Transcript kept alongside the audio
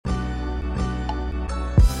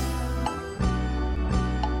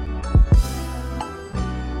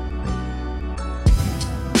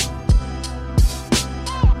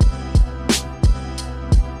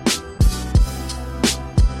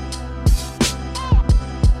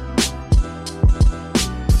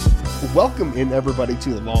Welcome in, everybody,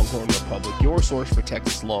 to the Longhorn Republic, your source for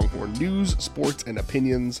Texas Longhorn news, sports, and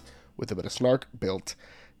opinions with a bit of snark built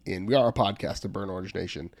in. We are a podcast of Burn Orange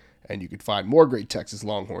Nation, and you can find more great Texas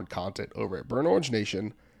Longhorn content over at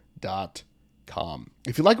burnorangenation.com.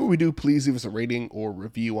 If you like what we do, please leave us a rating or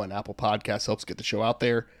review on Apple Podcasts. Helps get the show out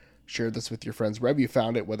there. Share this with your friends wherever you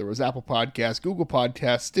found it, whether it was Apple Podcasts, Google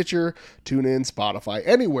Podcasts, Stitcher, TuneIn, Spotify,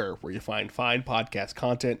 anywhere where you find fine podcast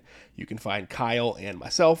content. You can find Kyle and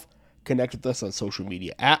myself. Connect with us on social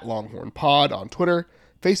media at Longhorn Pod on Twitter,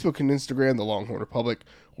 Facebook, and Instagram, The Longhorn Republic,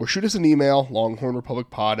 or shoot us an email,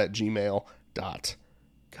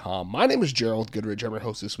 longhornrepublicpod@gmail.com. My name is Gerald Goodridge. I'm your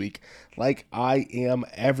host this week, like I am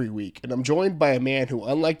every week, and I'm joined by a man who,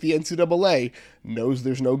 unlike the NCAA, knows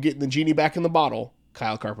there's no getting the genie back in the bottle,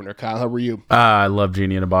 Kyle Carpenter. Kyle, how are you? I love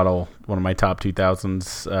Genie in a Bottle, one of my top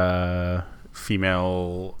 2000s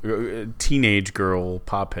female teenage girl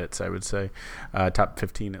pop hits, I would say. Top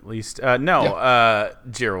 15 at least. Gerald,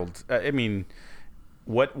 I mean,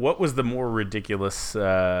 what was the more ridiculous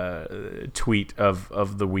tweet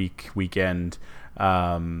of the weekend?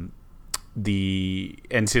 The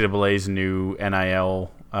NCAA's new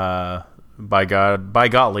NIL by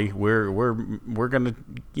golly, we're gonna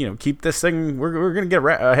keep this thing. We're gonna get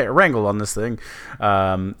a wrangle on this thing,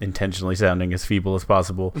 intentionally sounding as feeble as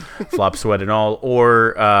possible, flop sweat and all,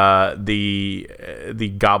 or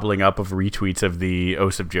the gobbling up of retweets of the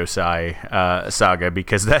Osip Josai saga,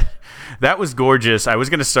 because that was gorgeous. I was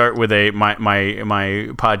gonna start with my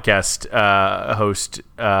podcast host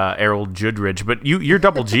Errol Judridge, but you're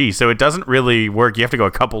double G, so it doesn't really work. You have to go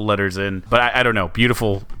a couple letters in, but I don't know.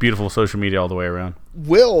 Beautiful social media all the way around.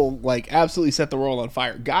 Will absolutely set the world on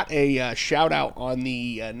fire. Got a shout out on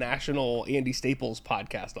the National Andy Staples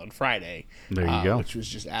podcast on Friday. There you go. Which was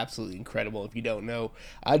just absolutely incredible. If you don't know,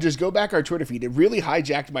 just go back our Twitter feed. It really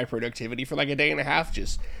hijacked my productivity for like a day and a half,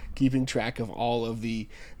 just keeping track of all of the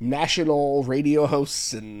national radio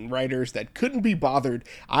hosts and writers that couldn't be bothered.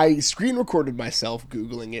 I screen recorded myself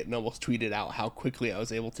Googling it and almost tweeted out how quickly I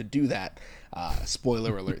was able to do that.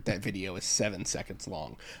 Spoiler alert, that video is 7 seconds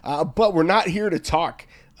long. But we're not here to talk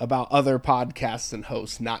about other podcasts and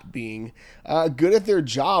hosts not being good at their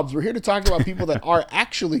jobs. We're here to talk about people that are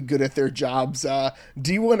actually good at their jobs,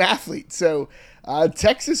 D1 athletes. So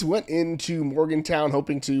Texas went into Morgantown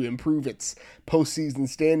hoping to improve its postseason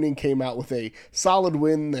standing, came out with a solid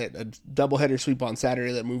win, a doubleheader sweep on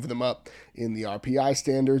Saturday that moved them up in the RPI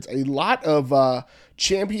standards. A lot of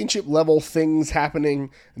championship level things happening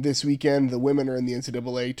this weekend. The women are in the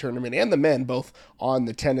NCAA tournament and the men both on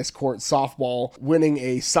the tennis court. Softball winning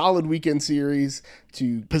a solid weekend series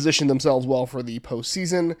to position themselves well for the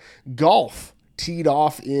postseason. Golf teed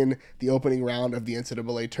off in the opening round of the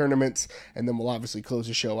NCAA tournaments, and then we'll obviously close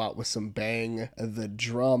the show out with some Bang the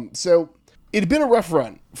Drum. So it had been a rough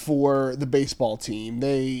run for the baseball team.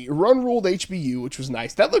 They run-ruled HBU, which was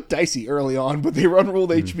nice. That looked dicey early on, but they run-ruled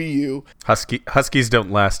HBU. Huskies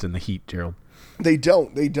don't last in the heat, Gerald. They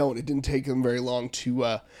don't. It didn't take them very long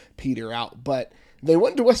to peter out, but they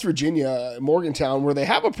went to West Virginia, Morgantown, where they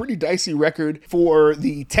have a pretty dicey record for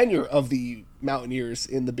the tenure of the Mountaineers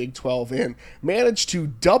in the Big 12 and managed to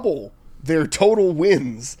double their total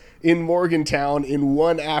wins in Morgantown in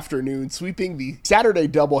one afternoon, sweeping the Saturday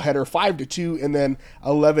doubleheader 5-2 and then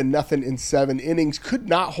 11-0 in 7 innings. Could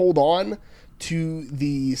not hold on to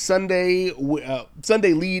the Sunday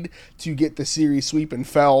lead to get the series sweep and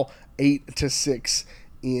fell 8-6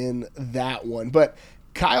 in that one. But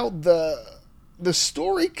Kyle, the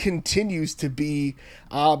story continues to be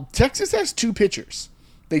Texas has two pitchers.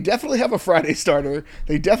 They definitely have a Friday starter.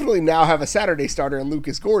 They definitely now have a Saturday starter in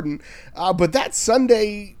Lucas Gordon. But that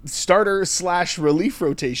Sunday starter / relief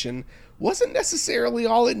rotation wasn't necessarily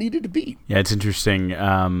all it needed to be. Yeah, it's interesting.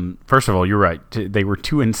 First of all, you're right. They were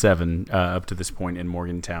 2-7 up to this point in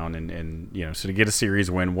Morgantown, and so to get a series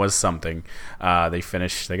win was something. They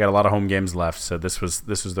finished. They got a lot of home games left, so this was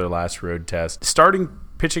their last road test. Starting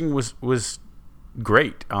pitching was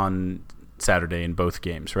great on Saturday in both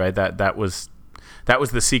games, right? That was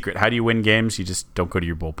the secret. How do you win games? You just don't go to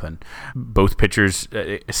your bullpen. Both pitchers,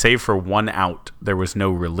 save for one out, there was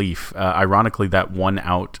no relief. Ironically, that one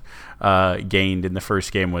out gained in the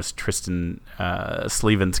first game was Tristan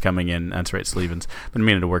Slevens coming in. That's right, Slevens. Been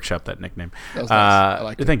meaning to workshop that nickname. That was nice. I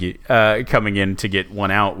liked it. Thank you. Coming in to get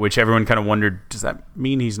one out, which everyone kind of wondered, does that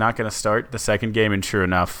mean he's not going to start the second game? And sure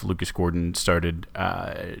enough, Lucas Gordon started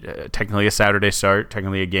technically a Saturday start,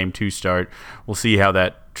 technically a Game 2 start. We'll see how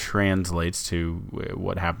that translates to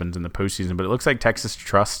what happens in the postseason. But it looks like Texas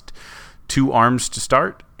trusts two arms to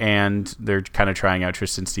start, and they're kind of trying out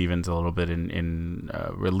Tristan Stevens a little bit in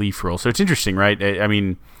relief role. So it's interesting, right? I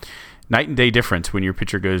mean, night and day difference when your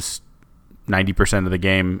pitcher goes 90% of the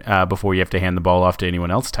game before you have to hand the ball off to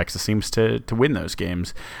anyone else. Texas seems to win those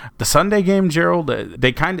games. The Sunday game, Gerald,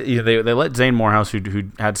 they kind of they let Zane Morehouse, who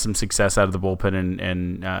had some success out of the bullpen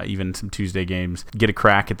and even some Tuesday games, get a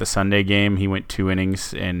crack at the Sunday game. He went 2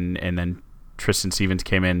 innings, and then Tristan Stevens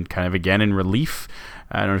came in kind of again in relief.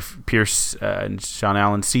 I don't know if Pierce and Sean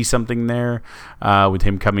Allen see something there with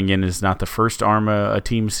him coming in as not the first arm a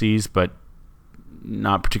team sees, but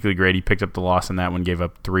not particularly great. He picked up the loss in that one, gave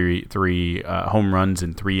up three home runs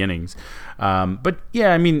in 3 innings. But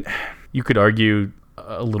yeah, I mean, you could argue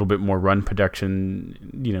a little bit more run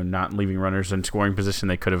production, not leaving runners in scoring position.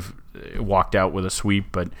 They could have walked out with a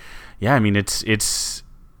sweep, but yeah, I mean, it's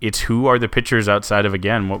who are the pitchers outside of,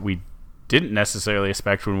 again, what we didn't necessarily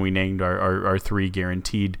expect when we named our 3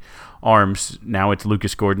 guaranteed arms. Now it's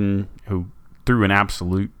Lucas Gordon, who threw an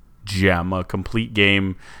absolute gem, a complete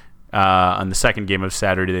game. On the second game of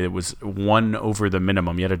Saturday, it was 1 over the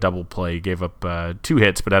minimum. He had a double play. He gave up 2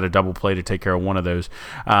 hits, but had a double play to take care of one of those.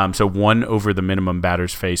 So 1 over the minimum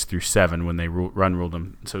batters faced through 7 when they run ruled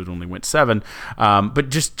him. So it only went 7. But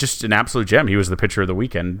just an absolute gem. He was the pitcher of the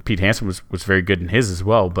weekend. Pete Hansen was very good in his as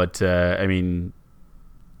well. But, I mean,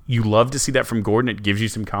 you love to see that from Gordon. It gives you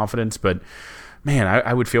some confidence. But, man,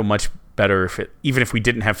 I would feel much better even if we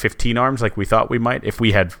didn't have 15 arms like we thought we might. If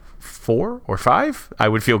we had 4 or 5, I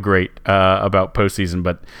would feel great about postseason.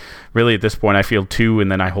 But really, at this point, I feel 2,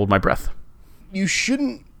 and then I hold my breath. You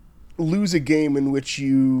shouldn't lose a game in which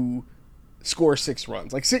you score 6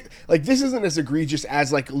 runs. Like this isn't as egregious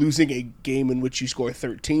as like losing a game in which you score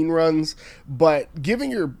 13 runs, but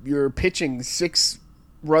giving your pitching 6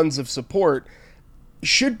 runs of support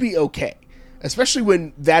should be okay, especially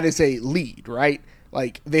when that is a lead, right?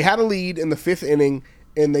 Like, they had a lead in the 5th inning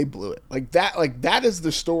and they blew it. Like that is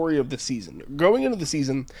the story of the season. Going into the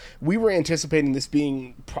season, we were anticipating this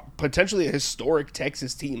being potentially a historic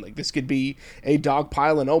Texas team. Like, this could be a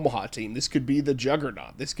dogpile in Omaha team. This could be the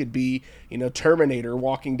juggernaut. This could be, Terminator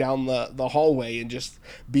walking down the hallway and just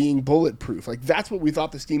being bulletproof. Like, that's what we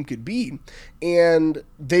thought this team could be. And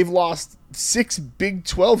they've lost 6 Big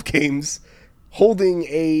 12 games holding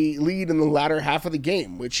a lead in the latter half of the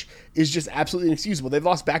game, which is just absolutely inexcusable. They've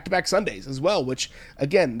lost back-to-back Sundays as well, which,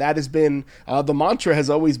 again, that has been the mantra has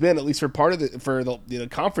always been, at least for part of the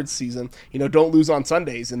conference season, don't lose on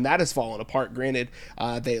Sundays, and that has fallen apart. Granted,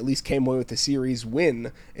 they at least came away with the series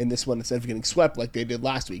win in this one instead of getting swept like they did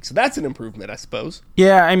last week. So that's an improvement, I suppose.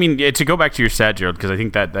 Yeah, I mean, to go back to your stat, Gerald, because I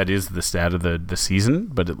think that is the stat of the season,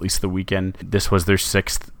 but at least the weekend, this was their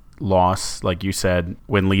 6th loss, like you said,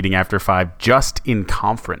 when leading after 5, just in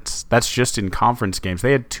conference. That's just in conference games.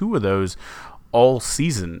 They had 2 of those all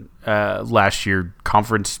season last year,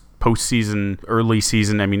 conference, postseason, early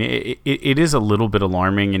season. I mean, it is a little bit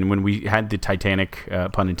alarming. And when we had the Titanic,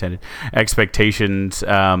 pun intended, expectations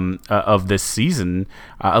of this season,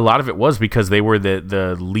 a lot of it was because they were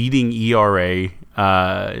the leading ERA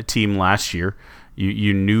team last year.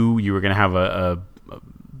 You knew you were going to have a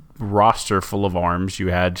roster full of arms. You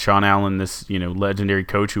had Sean Allen, this legendary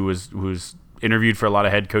coach who was interviewed for a lot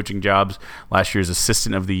of head coaching jobs last year's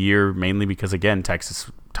assistant of the year, mainly because, again,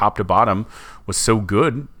 Texas top to bottom was so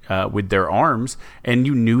good with their arms, and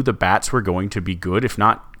you knew the bats were going to be good, if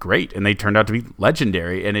not great, and they turned out to be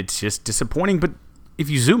legendary. And it's just disappointing. But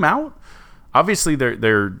if you zoom out, obviously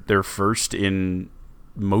they're first in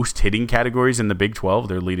most hitting categories in the Big 12.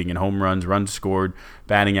 They're leading in home runs, runs scored,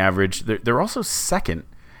 batting average. They're also second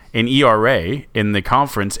in ERA in the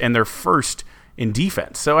conference, and they're first in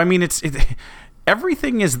defense. So, I mean,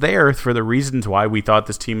 everything is there for the reasons why we thought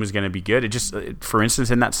this team was going to be good. It just, for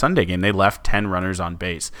instance, in that Sunday game, they left 10 runners on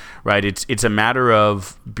base, right? It's a matter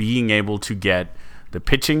of being able to get the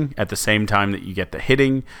pitching at the same time that you get the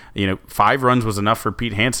hitting. 5 runs was enough for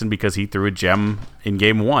Pete Hansen because he threw a gem in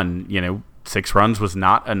game 1. 6 runs was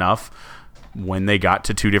not enough when they got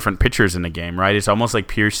to 2 different pitchers in the game, right? It's almost like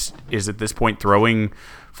Pierce is at this point throwing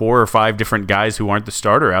 4 or 5 different guys who aren't the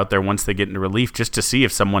starter out there once they get into relief just to see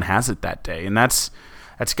if someone has it that day. And that's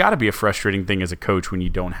got to be a frustrating thing as a coach when you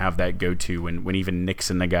don't have that go-to, when even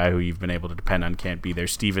Nixon, the guy who you've been able to depend on, can't be there.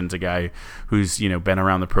 Stevens, a guy who's been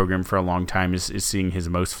around the program for a long time, is seeing his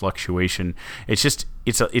most fluctuation. It's just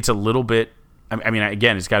it's a little bit. I mean,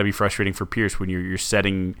 again, it's got to be frustrating for Pierce when you're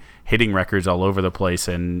setting hitting records all over the place,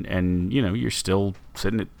 and you're still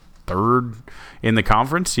sitting at 3rd in the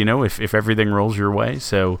conference. If everything rolls your way,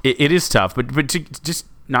 so it is tough. But just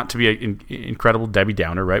not to be an incredible Debbie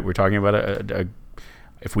Downer, right? We're talking about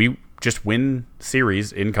if we just win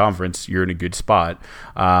series in conference, you're in a good spot.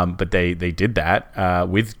 But they did that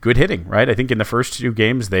with good hitting, right? I think in the first 2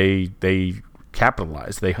 games they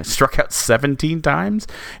capitalize. They struck out 17 times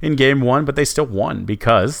in game 1, but they still won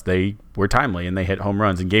because they were timely and they hit home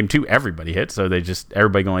runs. In game 2, everybody hit, so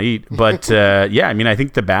everybody going to eat. But yeah, I mean, I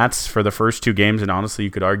think the bats for the first 2 games, and honestly,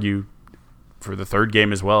 you could argue for the third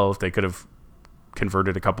game as well, if they could have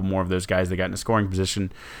converted a couple more of those guys they got in a scoring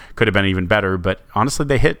position, could have been even better. But honestly,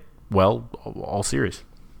 they hit well all series.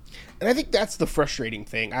 And I think that's the frustrating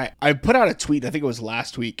thing. I put out a tweet, I think it was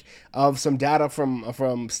last week, of some data from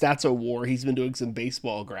Stats-O-War. He's been doing some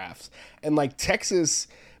baseball graphs. And like Texas,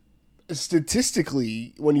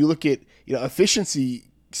 statistically, when you look at efficiency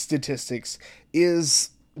statistics, is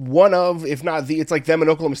one of, if not the, it's like them and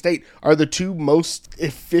Oklahoma State are the 2 most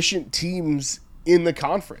efficient teams in the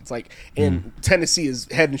conference. Like, and Tennessee is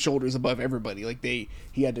head and shoulders above everybody. Like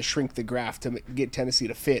he had to shrink the graph to get Tennessee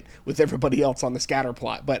to fit with everybody else on the scatter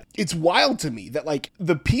plot. But it's wild to me that like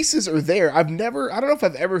the pieces are there. I don't know if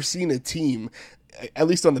I've ever seen a team, at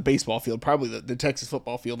least on the baseball field, probably the Texas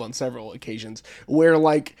football field on several occasions, where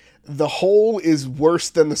like the whole is worse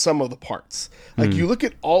than the sum of the parts. Like you look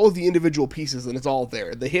at all of the individual pieces and it's all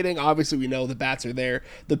there. The hitting, obviously we know the bats are there.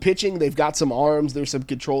 The pitching, they've got some arms. There's some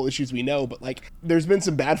control issues we know, but like there's been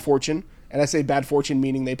some bad fortune. And I say bad fortune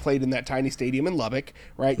meaning they played in that tiny stadium in Lubbock,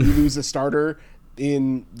 right? You lose a starter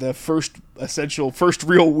in the first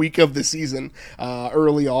real week of the season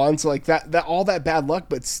early on. So like that all that bad luck,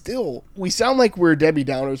 but still we sound like we're Debbie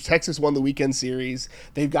Downers. Texas won the weekend series.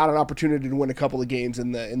 They've got an opportunity to win a couple of games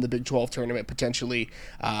in the Big 12 tournament, potentially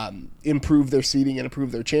improve their seeding and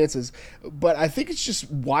improve their chances. But I think it's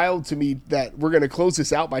just wild to me that we're going to close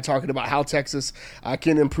this out by talking about how Texas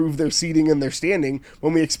can improve their seeding and their standing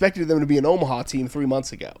when we expected them to be an Omaha team 3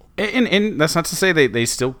 months ago. And that's not to say they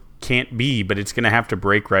still can't be, but it's going to have to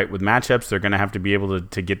break right with matchups. They're going to have to be able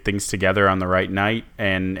to get things together on the right night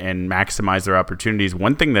and maximize their opportunities.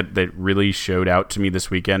 One thing that really showed out to me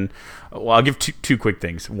this weekend, well, I'll give two quick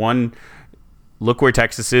things. One, look where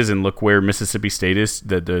Texas is and look where Mississippi State is,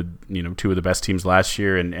 the 2 of the best teams last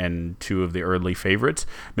year and 2 of the early favorites.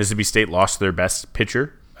 Mississippi State lost their best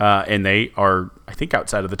pitcher, and they are, I think,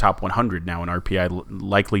 outside of the top 100 now in RPI,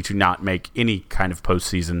 likely to not make any kind of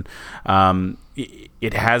postseason.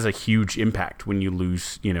 It has a huge impact when you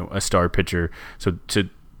lose, a star pitcher. So to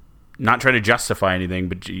not try to justify anything,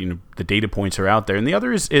 but the data points are out there. And the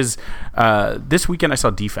other is this weekend I saw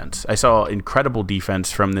defense. I saw incredible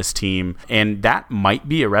defense from this team, and that might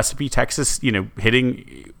be a recipe. Texas,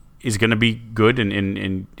 hitting is going to be good,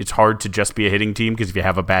 and it's hard to just be a hitting team because if you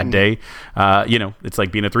have a bad day, it's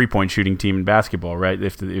like being a 3-point shooting team in basketball, right?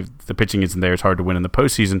 If the pitching isn't there, it's hard to win in the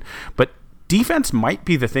postseason. But defense might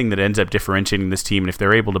be the thing that ends up differentiating this team, and if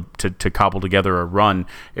they're able to cobble together a run,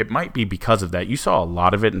 it might be because of that. You saw a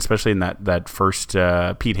lot of it, and especially in that first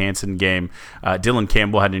Pete Hansen game. Dylan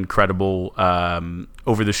Campbell had an incredible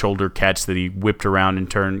over-the-shoulder catch that he whipped around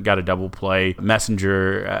and got a double play.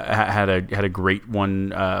 Messenger had a great one.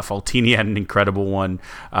 Faltini had an incredible one.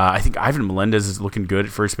 I think Ivan Melendez is looking good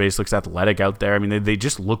at first base, looks athletic out there. I mean, they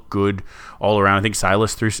just look good all around. I think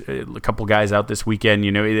Silas threw a couple guys out this weekend.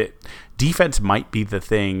 Defense might be the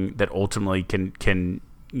thing that ultimately can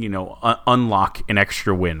unlock an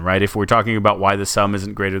extra win, right? If we're talking about why the sum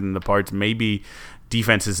isn't greater than the parts, maybe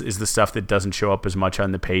defense is the stuff that doesn't show up as much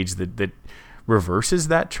on the page that reverses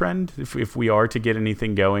that trend if we are to get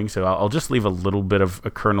anything going. So I'll just leave a little bit of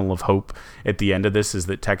a kernel of hope at the end of this, is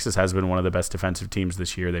that Texas has been one of the best defensive teams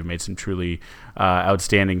this year. They've made some truly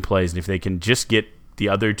outstanding plays, and if they can just get the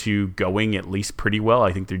other 2 going at least pretty well,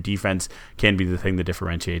 I think their defense can be the thing that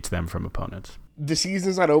differentiates them from opponents. The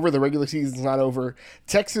season's not over. The regular season's not over.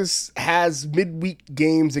 Texas has midweek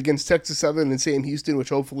games against Texas Southern and Sam Houston, which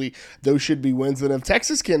hopefully those should be wins. And if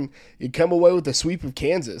Texas can come away with a sweep of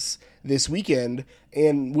Kansas this weekend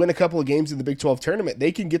and win a couple of games in the Big 12 tournament,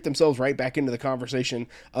 they can get themselves right back into the conversation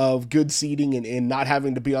of good seeding and not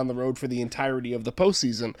having to be on the road for the entirety of the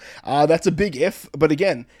postseason. That's a big if, but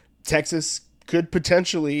again, Texas could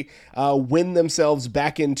potentially win themselves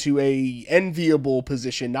back into a enviable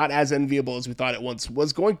position, not as enviable as we thought it once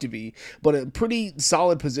was going to be, but a pretty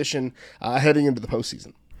solid position heading into the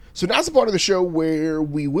postseason. So now's the part of the show where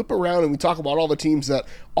we whip around and we talk about all the teams that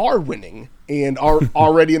are winning and are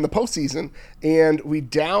already in the postseason, and we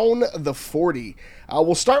down the 40.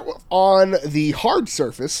 We'll start on the hard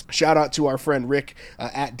surface. Shout out to our friend Rick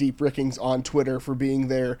at Deep Rickings on Twitter for being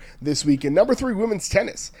there this weekend. Number 3, women's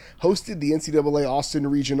tennis hosted the NCAA Austin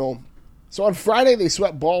Regional. So on Friday, they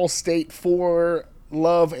swept Ball State for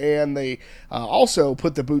love, and they also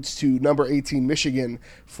put the boots to number 18 Michigan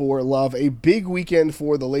for love. A big weekend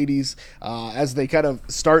for the ladies as they kind of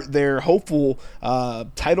start their hopeful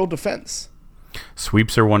title defense.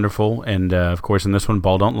 Sweeps are wonderful, and of course in this one,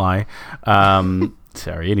 ball don't lie.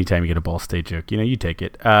 Sorry, anytime you get a Ball State joke, you take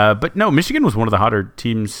it. But no, Michigan was one of the hotter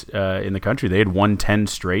teams in the country. They had won 10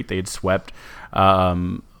 straight. They had swept a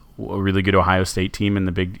really good Ohio State team in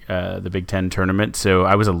the Big Ten tournament. So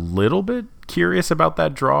I was a little bit curious about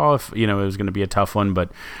that draw, if it was going to be a tough one.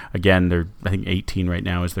 But again, they're, I think, 18 right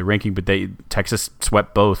now is their ranking. But Texas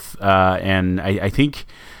swept both, and I think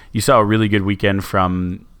you saw a really good weekend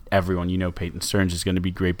from everyone. Peyton Stearns is going to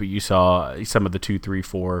be great, but you saw some of the 2, 3,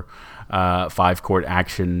 4, 5 court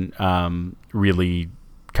action really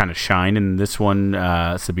kind of shine in this one.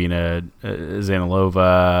 Sabina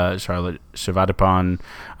Zanilova, Charlotte Shavatipan,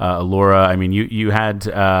 Laura. I mean, you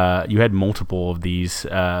had multiple of these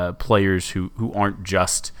players who aren't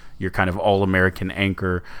just your kind of all-American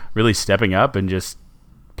anchor, really stepping up and just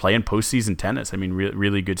playing postseason tennis. I mean,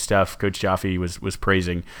 really good stuff. Coach Jaffe was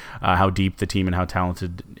praising how deep the team and how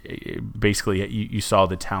talented. Basically, you saw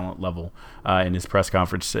the talent level in his press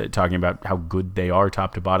conference, talking about how good they are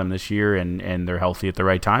top to bottom this year, and they're healthy at the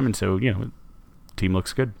right time. And so, team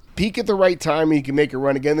looks good. Peak at the right time, you can make a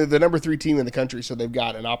run again. They're the number 3 team in the country, so they've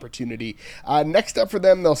got an opportunity. Next up for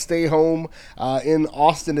them, they'll stay home in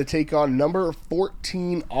Austin to take on number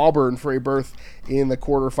 14 Auburn for a berth in the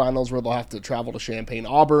quarterfinals, where they'll have to travel to Champaign.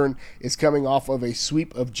 Auburn is coming off of a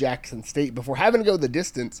sweep of Jackson State before having to go the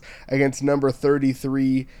distance against number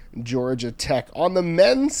 33 Georgia Tech. On the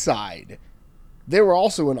men's side, they were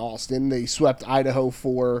also in Austin. They swept Idaho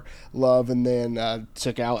for love and then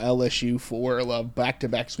took out LSU for love.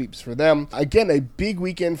 Back-to-back sweeps for them. Again, a big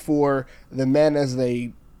weekend for the men as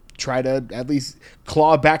they try to at least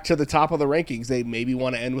claw back to the top of the rankings. They maybe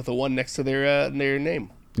want to end with a 1 next to their name.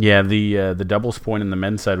 Yeah, the doubles point in the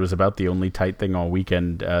men's side was about the only tight thing all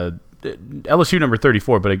weekend. LSU number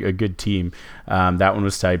 34, but a good team. That one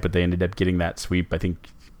was tight, but they ended up getting that sweep. I think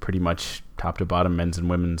pretty much top to bottom, men's and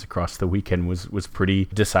women's across the weekend was pretty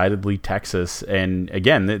decidedly Texas. And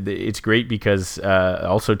again, it's great because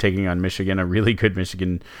also taking on Michigan, a really good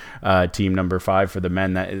Michigan team, number 5 for the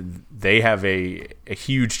men, that they have a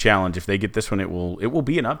huge challenge. If they get this one, it will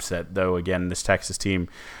be an upset, though. Again, this Texas team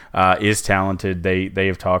is talented. They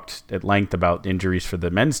have talked at length about injuries for the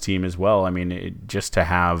men's team as well. I mean, just to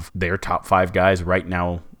have their top 5 guys right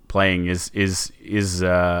now playing is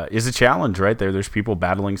a challenge right there. There's people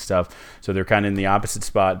battling stuff, so they're kind of in the opposite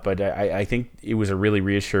spot. But I think it was a really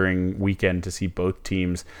reassuring weekend to see both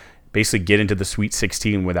teams basically get into the Sweet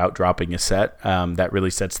 16 without dropping a set. That really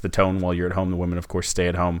sets the tone while you're at home. The women, of course, stay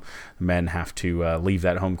at home. The men have to leave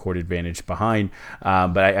that home court advantage behind.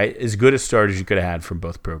 But as good a start as you could have had from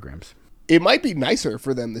both programs. It might be nicer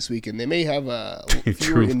for them this weekend. They may have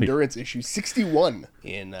fewer endurance issues. 61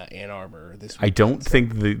 in Ann Arbor this weekend. I don't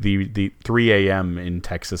think the 3 a.m. in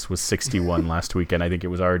Texas was 61 last weekend. I think it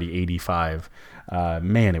was already 85.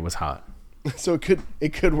 Man, it was hot. So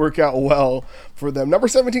it could work out well for them. Number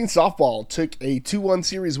 17 softball took a 2-1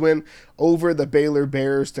 series win over the Baylor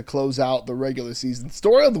Bears to close out the regular season.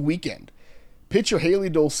 Story of the weekend. Pitcher Haley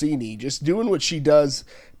Dolcini just doing what she does,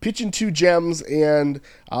 pitching 2 gems and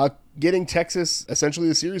getting Texas essentially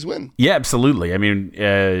the series win. Yeah, absolutely. I mean,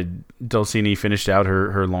 Dolcini finished out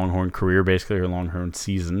her Longhorn career, basically her Longhorn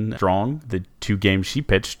season, strong. The 2 games she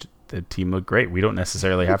pitched, the team looked great. We don't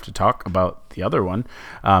necessarily have to talk about the other one.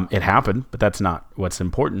 It happened, but that's not what's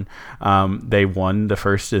important. They won the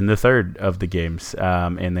first and the third of the games,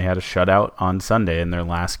 and they had a shutout on Sunday in their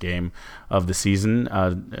last game of the season.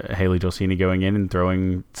 Haley Dolcini going in and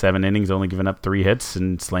throwing 7 innings, only giving up 3 hits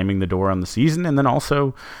and slamming the door on the season. And then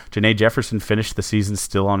also Janae Jefferson finished the season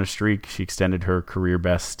still on a streak. She extended her career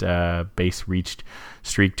best base reached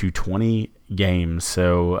streak to 20 games.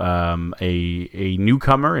 So a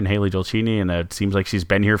newcomer in Haley Dolcini, and it seems like she's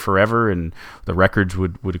been here forever, and the records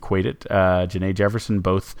would equate it. Janae Jefferson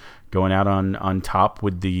both going out on top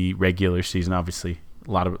with the regular season. Obviously,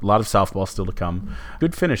 a lot of softball still to come.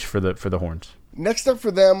 Good finish for the Horns. Next up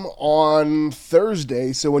for them on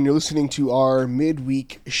Thursday, so when you're listening to our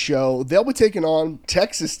midweek show, they'll be taking on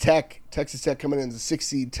Texas Tech. Texas Tech coming in as a 6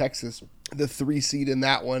 seed, Texas the 3 seed in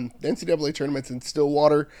that one. The NCAA tournament's in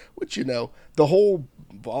Stillwater, which, the whole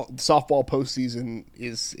softball postseason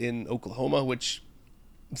is in Oklahoma, which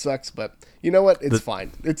sucks, but you know what? It's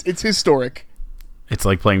fine. It's historic. It's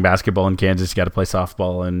like playing basketball in Kansas. You got to play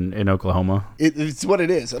softball in Oklahoma. It's what it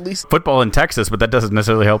is. At least football in Texas, but that doesn't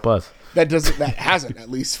necessarily help us. That hasn't, at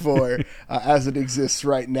least for as it exists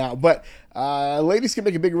right now. But ladies can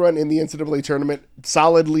make a big run in the NCAA tournament,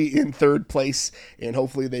 solidly in 3rd place, and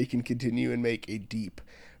hopefully they can continue and make a deep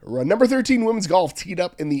Number 13 women's golf teed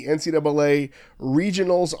up in the NCAA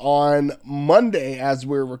regionals on Monday as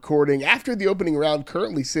we're recording after the opening round,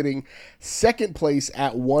 currently sitting second place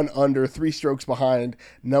at 1 under, 3 strokes behind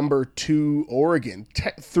number 2 Oregon.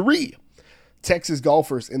 3 Texas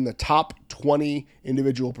golfers in the top 20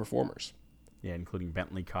 individual performers. Yeah, including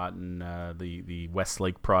Bentley Cotton, the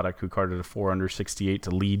Westlake product, who carded a 4 under 68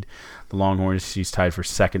 to lead the Longhorns. She's tied for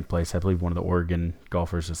second place. I believe one of the Oregon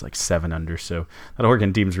golfers is like 7 under. So that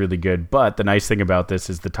Oregon team's really good. But the nice thing about this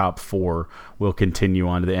is the top 4 will continue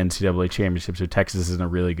on to the NCAA championship. So Texas is in a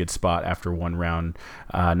really good spot after one round.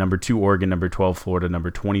 Number 2 Oregon, number 12 Florida,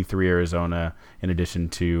 number 23 Arizona, in addition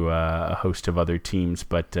to a host of other teams.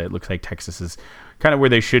 But it looks like Texas is kind of where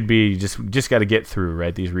they should be. Just got to get through,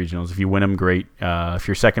 right? These regionals. If you win them, great. If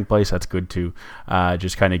you're second place, that's good too.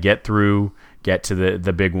 Just kind of get through, get to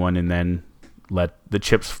the big one, and then let the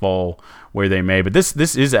chips fall where they may. But this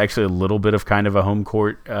is actually a little bit of kind of a home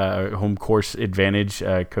course advantage.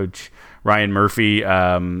 Coach Ryan Murphy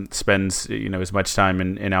spends as much time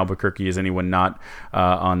in Albuquerque as anyone not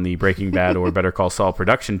on the Breaking Bad or Better Call Saul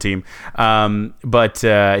production team. But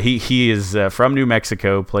he is from New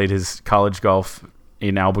Mexico, played his college golf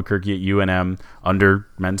in Albuquerque at UNM under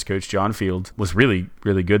men's coach John Field, was really,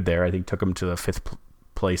 really good there. I think took him to the 5th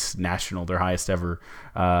place national, their highest ever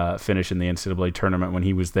finish in the NCAA tournament when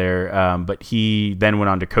he was there. But he then went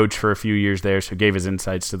on to coach for a few years there, so gave his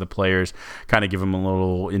insights to the players, kind of give them a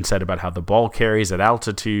little insight about how the ball carries at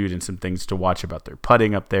altitude and some things to watch about their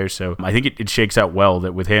putting up there. So I think it shakes out well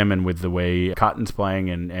that with him and with the way Cotton's playing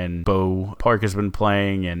and Bo Park has been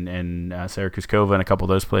playing and Sarah Kuskova and a couple of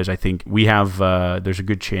those players, I think we have there's a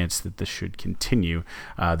good chance that this should continue.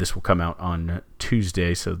 This will come out on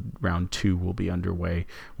Tuesday, so round 2 will be underway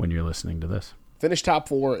when you're listening to this. Finish top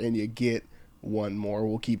 4 and you get one more.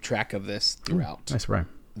 We'll keep track of this throughout nice rhyme.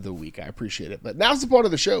 the week. I appreciate it. But now's the part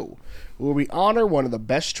of the show where we honor one of the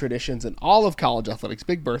best traditions in all of college athletics,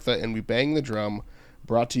 Big Bertha, and we bang the drum,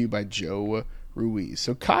 brought to you by Joe Ruiz.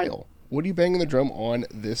 So Kyle, what are you banging the drum on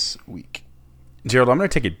this week? Gerald, I'm going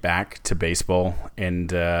to take it back to baseball,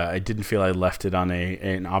 and I didn't feel I left it on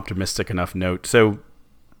an optimistic enough note. So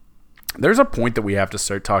there's a point that we have to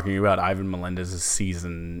start talking about Ivan Melendez's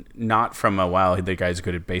season, not from a, wow, the guy's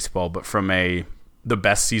good at baseball, but from the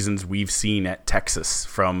best seasons we've seen at Texas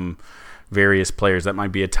from various players. That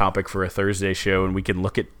might be a topic for a Thursday show, and we can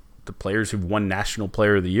look at the players who've won National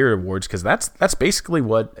Player of the Year awards, because that's basically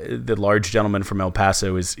what the large gentleman from El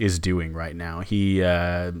Paso is doing right now. He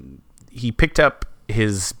picked up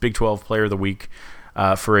his Big 12 Player of the Week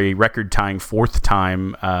for a record-tying 4th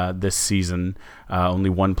time this season. Only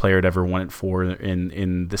one player had ever won it 4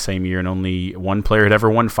 in the same year, and only one player had ever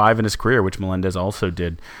won 5 in his career, which Melendez also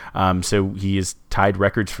did. So he has tied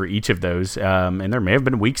records for each of those, and there may have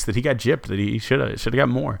been weeks that he got gypped, that he should have got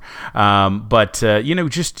more. But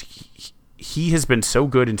he has been so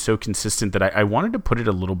good and so consistent that I wanted to put it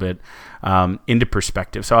a little bit into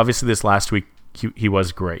perspective. So obviously this last week, he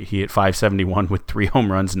was great. He hit 571 with 3 home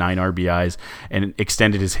runs, 9 RBIs, and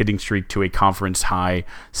extended his hitting streak to a conference high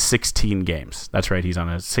 16 games. That's right. He's on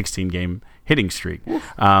a 16-game hitting streak.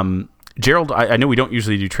 Gerald, I know we don't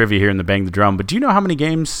usually do trivia here in the Bang the Drum, but do you know how many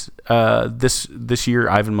games this year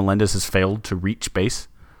Ivan Melendez has failed to reach base?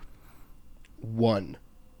 1.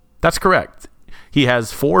 That's correct. He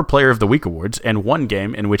has 4 Player of the Week awards and 1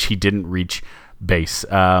 game in which he didn't reach base.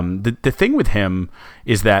 The thing with him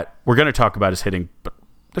is that we're going to talk about his hitting, but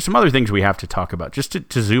there's some other things we have to talk about. Just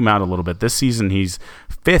to zoom out a little bit, this season he's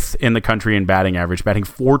 5th in the country in batting average, batting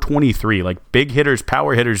 .423. Like, big hitters,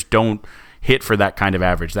 power hitters don't hit for that kind of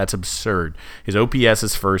average. That's absurd. His OPS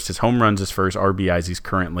is 1st, his home runs is 1st, RBIs he's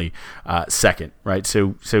currently 2nd, right?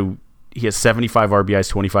 So he has 75 RBIs,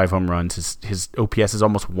 25 home runs. His OPS is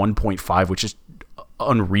almost 1.5, which is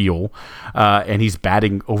unreal, and he's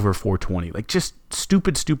batting over .420. Like, just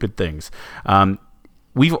stupid things.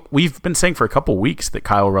 We've been saying for a couple weeks that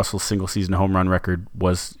Kyle Russell's single season home run record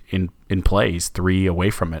was in play. He's 3 away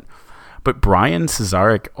from it. But Brian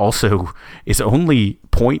Cesarek also is only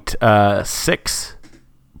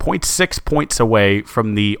 0.6 points away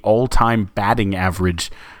from the all-time batting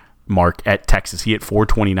average mark at Texas. He hit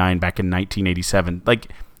 .429 back in 1987. Like,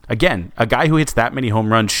 again, a guy who hits that many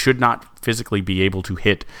home runs should not physically be able to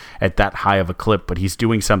hit at that high of a clip, but he's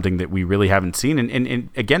doing something that we really haven't seen. And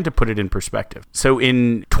again, to put it in perspective, so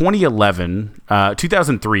in 2011,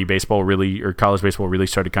 2003, college baseball really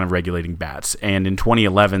started kind of regulating bats. And in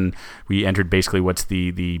 2011, we entered basically what's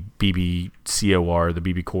the BBCOR, the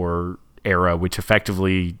BBCOR era, which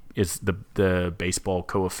effectively is the baseball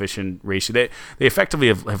coefficient ratio. They effectively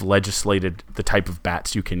have legislated the type of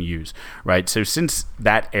bats you can use, right? So since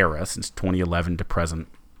that era, since 2011 to present,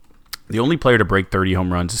 The only player to break 30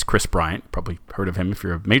 home runs is Chris Bryant. Probably heard of him if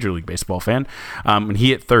you're a Major League Baseball fan. And he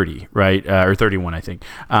hit 30, right? Or 31, I think.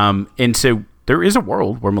 And so there is a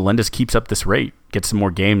world where Melendez keeps up this rate, gets some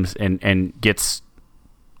more games, and gets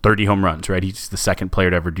 30 home runs, right? He's the second player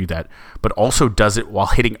to ever do that, but also does it while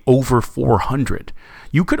hitting over 400.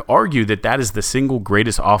 You could argue that that is the single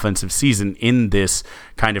greatest offensive season in this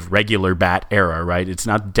kind of regular bat era, right? It's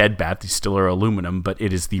not dead bat. These still are aluminum, but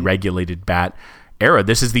it is the regulated bat era.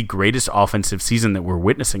 This is the greatest offensive season that we're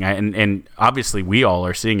witnessing. And obviously we all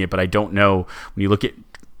are seeing it, but I don't know when you look at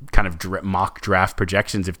kind of mock draft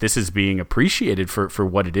projections if this is being appreciated for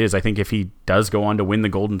what it is. I think if he does go on to win the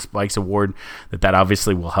Golden Spikes Award, that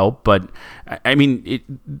obviously will help. But I mean,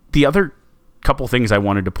 the other couple things I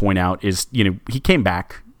wanted to point out is, he came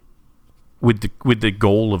back with the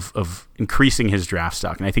goal of increasing his draft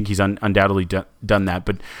stock, and I think he's undoubtedly done that.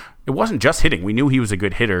 But it wasn't just hitting. We knew he was a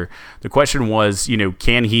good hitter. The question was,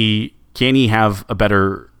 can he have a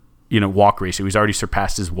better walk ratio? He's already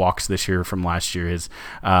surpassed his walks this year from last year. His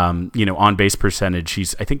on base percentage,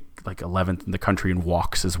 he's I think like 11th in the country in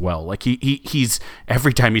walks as well. Like he's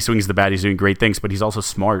every time he swings the bat, he's doing great things, but he's also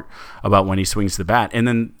smart about when he swings the bat. And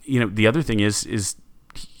then the other thing is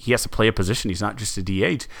he has to play a position. He's not just a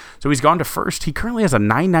DH. So he's gone to first. He currently has a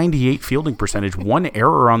 .998 fielding percentage, 1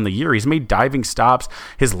 error on the year. He's made diving stops.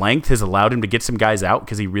 His length has allowed him to get some guys out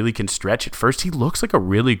because he really can stretch at first. He looks like a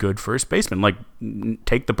really good first baseman. Like,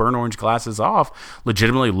 take the burnt orange glasses off.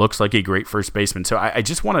 Legitimately looks like a great first baseman. So I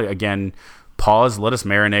just want to, again, pause, let us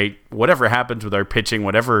marinate. Whatever happens with our pitching,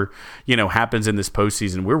 whatever happens in this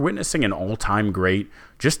postseason, we're witnessing an all-time great,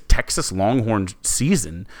 just Texas Longhorn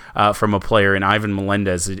season from a player in Ivan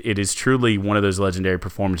Melendez. It is truly one of those legendary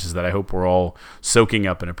performances that I hope we're all soaking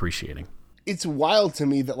up and appreciating. It's wild to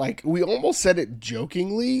me that, like, we almost said it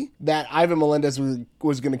jokingly that Ivan Melendez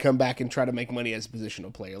was going to come back and try to make money as a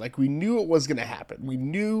positional player. Like, we knew it was going to happen. We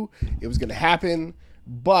knew it was going to happen,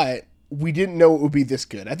 but we didn't know it would be this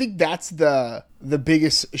good. I think that's the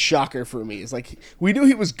biggest shocker for me, is like, we knew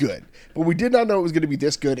he was good, but we did not know it was going to be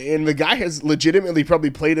this good. And the guy has legitimately probably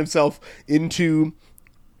played himself into,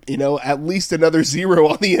 at least another zero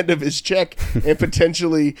on the end of his check, and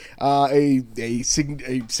potentially a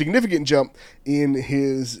significant jump in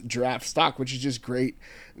his draft stock, which is just great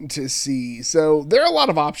to see. So there are a lot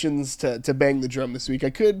of options to bang the drum this week. I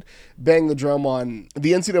could bang the drum on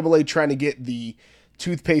the NCAA trying to get the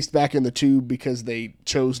toothpaste back in the tube because they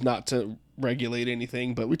chose not to regulate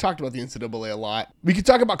anything, but we talked about the NCAA a lot. We could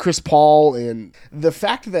talk about Chris Paul and the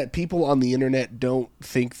fact that people on the internet don't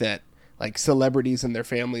think that, like, celebrities and their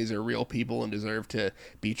families are real people and deserve to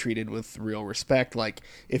be treated with real respect. Like,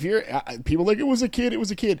 if you're people like, it was a kid.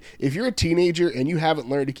 If you're a teenager and you haven't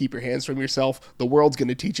learned to keep your hands from yourself, the world's going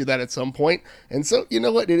to teach you that at some point. And so, you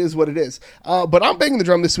know what? It is what it is. But I'm banging the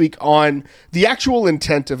drum this week on the actual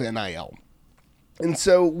intent of NIL. And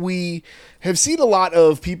so we have seen a lot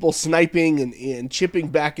of people sniping and chipping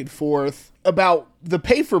back and forth about the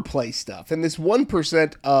pay-for-play stuff. And this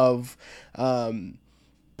 1% of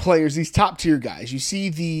players, these top-tier guys, you see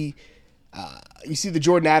the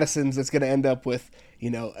Jordan Addisons that's going to end up with,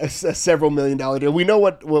 a several $1 million deal. We know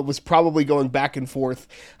what was probably going back and forth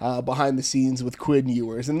behind the scenes with Quinn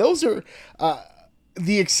Ewers. And those are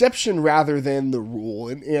the exception rather than the rule.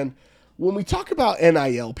 And when we talk about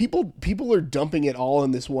NIL, people are dumping it all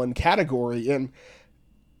in this one category. And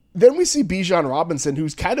then we see Bijan Robinson,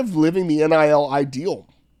 who's kind of living the NIL ideal,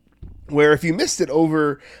 where if you missed it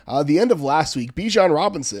over the end of last week, Bijan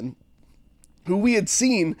Robinson, who we had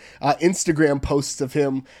seen Instagram posts of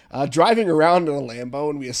him driving around in a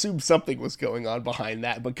Lambo, and we assumed something was going on behind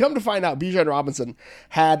that. But come to find out, Bijan Robinson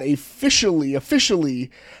had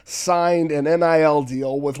officially signed an NIL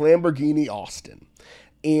deal with Lamborghini Austin.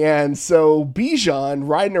 And so Bijan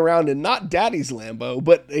riding around in not daddy's Lambo,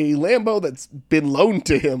 but a Lambo that's been loaned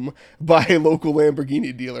to him by a local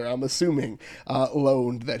Lamborghini dealer, I'm assuming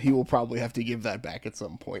loaned, that he will probably have to give that back at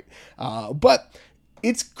some point. But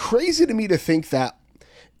it's crazy to me to think that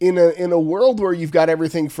in a world where you've got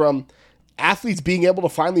everything from athletes being able to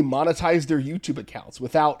finally monetize their YouTube accounts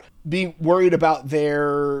without being worried about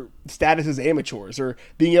their status as amateurs, or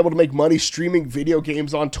being able to make money streaming video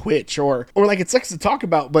games on Twitch, or like, it sucks to talk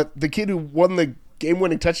about, but the kid who won the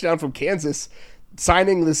game-winning touchdown from Kansas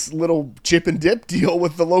signing this little chip and dip deal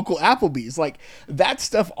with the local Applebee's. Like, that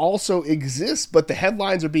stuff also exists, but the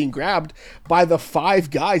headlines are being grabbed by the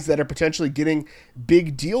 5 guys that are potentially getting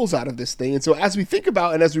big deals out of this thing. And so as we think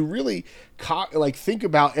about, and as we really think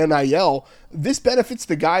about NIL, this benefits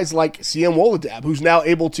the guys like CM Woladab, who's now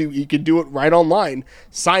able to, he can do it right online,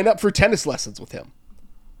 sign up for tennis lessons with him,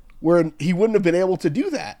 where he wouldn't have been able to do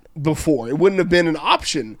that before. It wouldn't have been an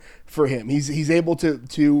option for him. He's able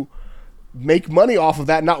to make money off of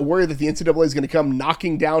that, not worry that the NCAA is going to come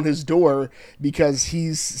knocking down his door because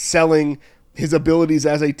he's selling his abilities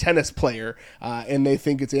as a tennis player, and they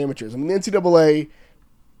think it's amateurs. I mean, the NCAA,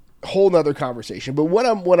 whole nother conversation. But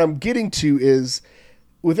what I'm getting to is,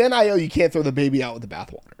 with NIL, you can't throw the baby out with the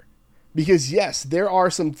bathwater. Because, yes, there are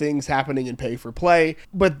some things happening in pay for play,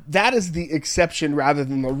 but that is the exception rather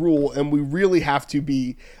than the rule, and we really have to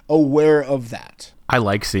be aware of that. I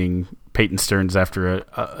like seeing Peyton Stearns after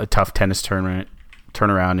a tough tennis tournament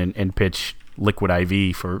turn around and pitch liquid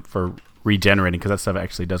IV for regenerating, because that stuff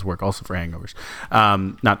actually does work also for hangovers.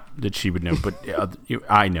 Not that she would know, but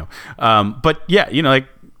I know. But yeah, like,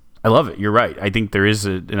 I love it. You're right. I think there is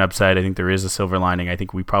an upside. I think there is a silver lining. I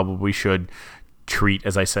think we probably should treat,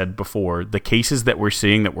 as I said before, the cases that we're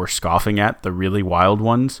seeing that we're scoffing at, the really wild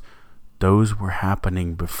ones, those were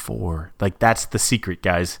happening before. Like, that's the secret,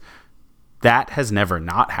 guys. That has never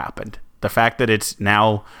not happened. The fact that it's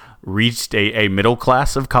now reached a middle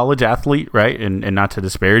class of college athlete, right? And not to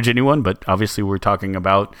disparage anyone, but obviously we're talking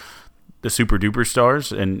about the super duper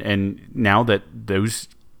stars, and now that those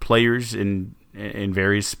players in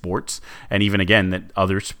various sports, and even again that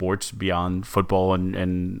other sports beyond football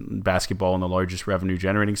and basketball and the largest revenue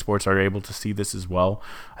generating sports are able to see this as well.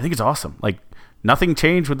 I think it's awesome. Like, nothing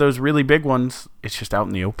changed with those really big ones. It's just out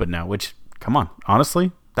in the open now, which, come on,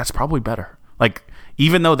 honestly, that's probably better. Like,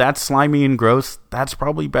 even though that's slimy and gross, that's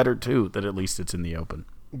probably better too, that at least it's in the open.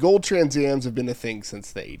 Gold Trans Ams have been a thing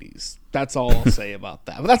since the 80s. That's all I'll say about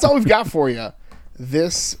that. But that's all we've got for you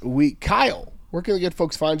this week. Kyle, where can the good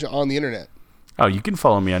folks find you on the internet? Oh, you can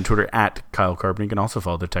follow me on Twitter at Kyle Carbon. You can also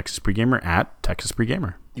follow the Texas Pregamer at Texas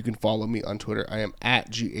Pregamer. You can follow me on Twitter. I am at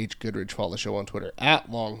GH Goodrich. Follow the show on Twitter at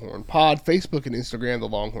Longhorn Pod, Facebook and Instagram, The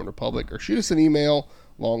Longhorn Republic, or shoot us an email,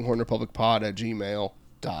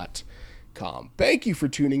 longhornrepublicpod@gmail.com. Thank you for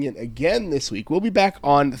tuning in again this week. We'll be back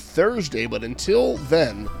on Thursday, but until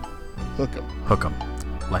then, hook 'em. Hook 'em.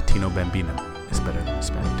 Latino Bambino is better than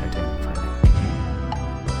Hispanic Titanium Friday.